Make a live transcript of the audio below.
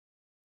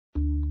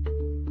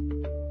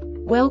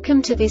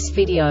Welcome to this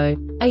video.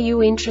 Are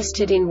you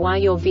interested in why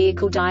your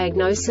vehicle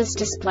diagnosis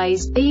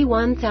displays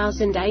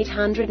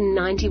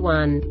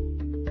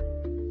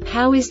B1891?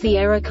 How is the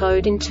error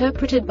code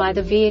interpreted by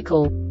the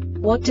vehicle?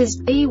 What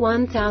does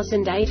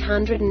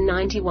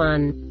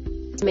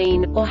B1891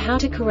 mean, or how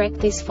to correct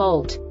this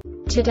fault?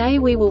 Today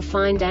we will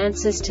find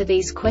answers to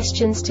these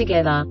questions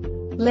together.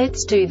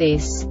 Let's do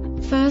this.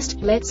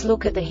 First, let's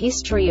look at the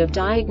history of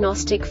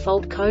diagnostic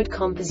fault code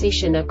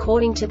composition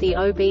according to the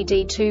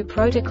OBD2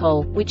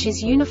 protocol, which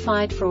is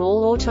unified for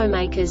all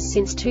automakers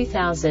since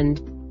 2000.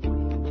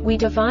 We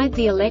divide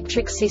the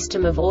electric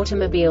system of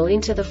automobile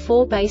into the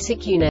four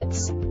basic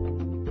units: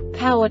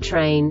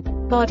 powertrain,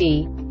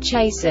 body,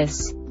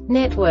 chassis,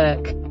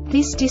 network.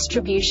 This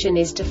distribution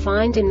is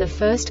defined in the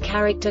first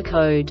character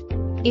code.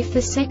 If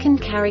the second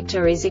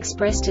character is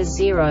expressed as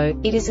 0,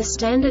 it is a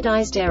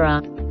standardized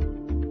error.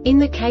 In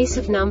the case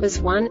of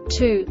numbers 1,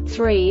 2,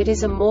 3, it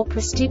is a more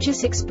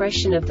prestigious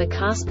expression of the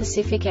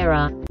car-specific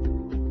error.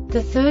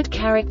 The third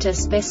character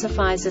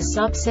specifies a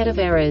subset of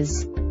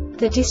errors.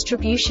 The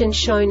distribution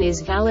shown is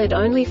valid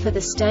only for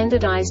the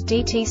standardized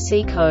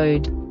DTC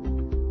code.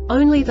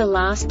 Only the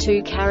last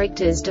two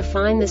characters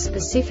define the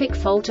specific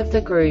fault of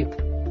the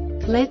group.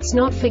 Let's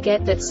not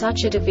forget that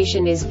such a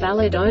division is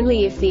valid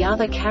only if the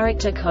other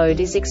character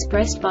code is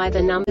expressed by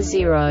the number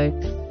 0.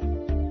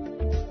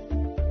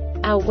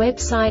 Our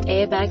website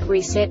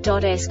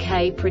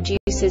airbagreset.sk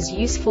produces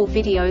useful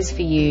videos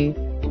for you.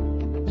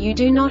 You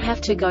do not have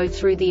to go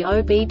through the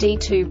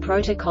OBD2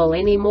 protocol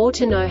anymore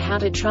to know how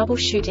to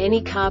troubleshoot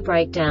any car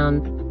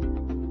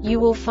breakdown. You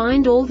will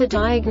find all the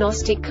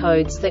diagnostic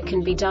codes that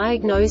can be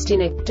diagnosed in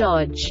a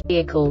Dodge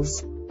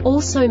vehicles.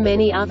 Also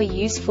many other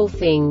useful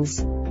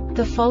things.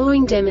 The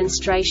following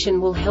demonstration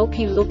will help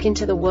you look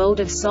into the world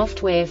of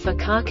software for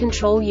car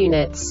control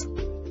units.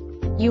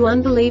 You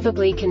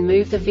unbelievably can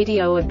move the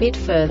video a bit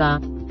further.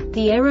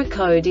 The error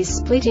code is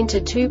split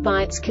into 2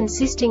 bytes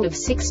consisting of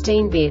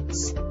 16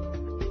 bits.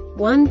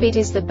 1 bit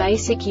is the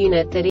basic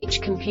unit that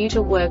each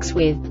computer works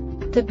with.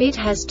 The bit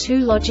has 2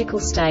 logical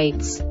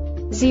states: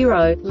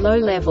 0, low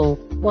level,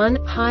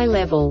 1, high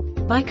level.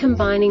 By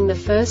combining the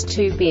first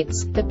 2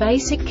 bits, the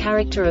basic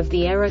character of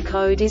the error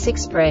code is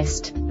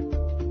expressed.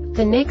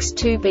 The next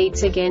 2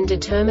 beats again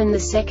determine the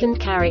second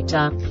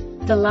character.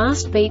 The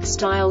last beat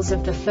styles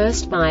of the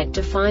first byte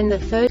define the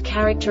third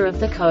character of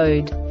the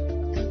code.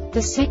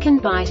 The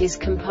second byte is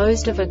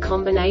composed of a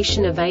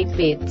combination of 8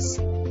 bits.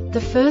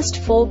 The first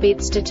 4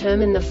 bits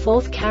determine the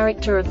fourth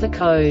character of the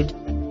code.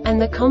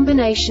 And the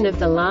combination of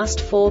the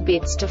last 4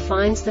 bits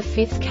defines the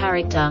fifth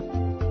character.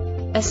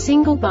 A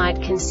single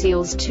byte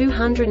conceals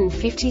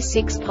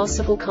 256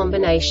 possible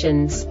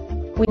combinations.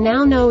 We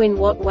now know in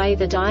what way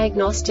the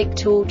diagnostic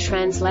tool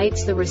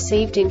translates the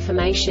received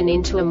information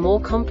into a more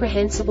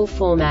comprehensible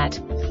format.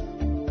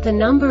 The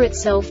number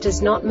itself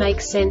does not make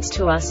sense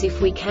to us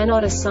if we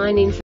cannot assign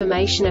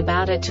information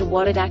about it to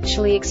what it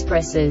actually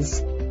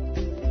expresses.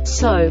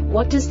 So,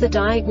 what does the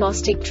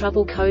diagnostic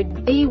trouble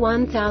code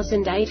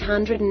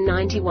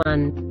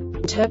B1891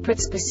 interpret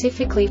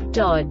specifically for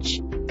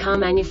Dodge car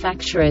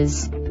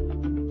manufacturers?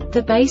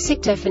 The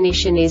basic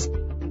definition is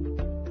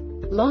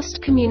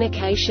lost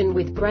communication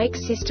with brake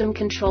system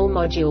control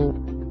module.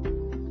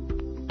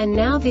 And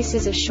now this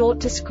is a short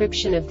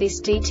description of this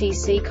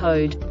DTC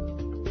code.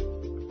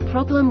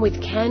 Problem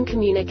with CAN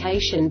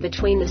communication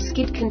between the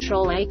skid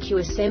control ECU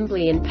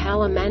assembly and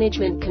power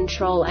management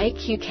control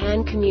ECU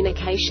CAN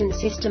communication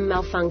system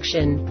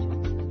malfunction.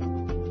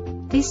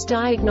 This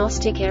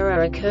diagnostic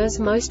error occurs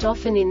most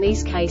often in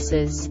these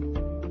cases: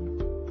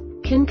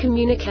 CAN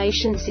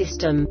communication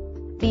system.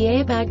 The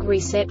Airbag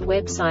Reset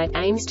website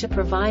aims to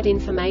provide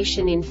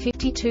information in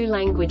 52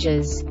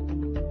 languages.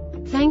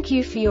 Thank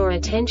you for your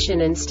attention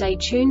and stay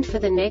tuned for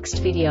the next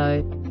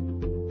video.